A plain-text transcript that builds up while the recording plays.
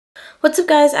What's up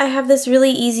guys, I have this really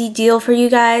easy deal for you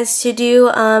guys to do,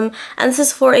 and this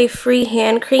is for a free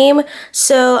hand cream.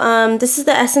 So this is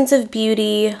the Essence of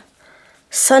Beauty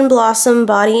Sun Blossom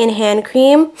Body and Hand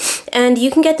Cream, and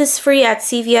you can get this free at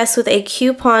CVS with a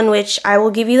coupon, which I will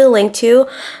give you the link to.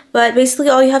 But basically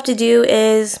all you have to do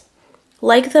is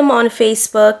like them on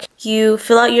Facebook, you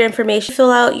fill out your information,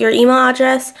 fill out your email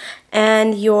address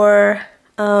and your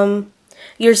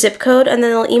zip code, and then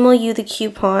they'll email you the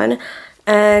coupon.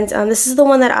 And this is the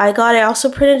one that I got. I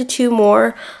also printed 2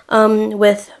 more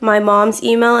with my mom's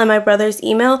email and my brother's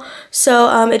email.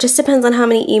 So it just depends on how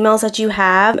many emails that you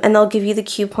have, and they'll give you the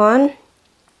coupon.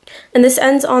 And this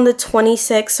ends on the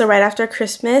 26th, so right after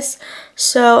Christmas.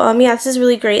 So yeah, this is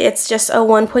really great. It's just a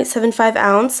 1.75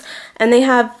 ounce, and they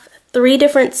have 3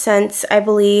 different scents, I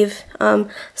believe.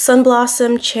 Sun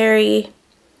Blossom, Cherry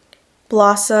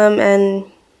Blossom,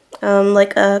 and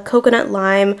like a coconut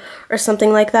lime or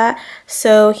something like that.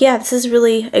 So yeah, this is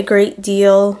really a great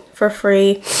deal for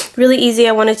free. Really easy.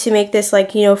 I wanted to make this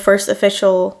like, you know, first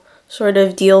official sort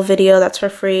of deal video that's for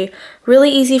free. Really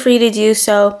easy for you to do,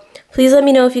 so please let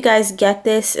me know if you guys get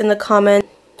this in the comments.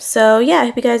 So yeah, I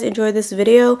hope you guys enjoyed this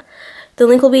video. The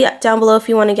link will be down below if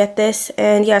you want to get this,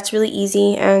 and yeah, it's really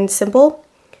easy and simple.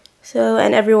 So,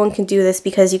 and everyone can do this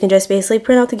because you can just basically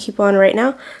print out the coupon right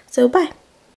now. So bye.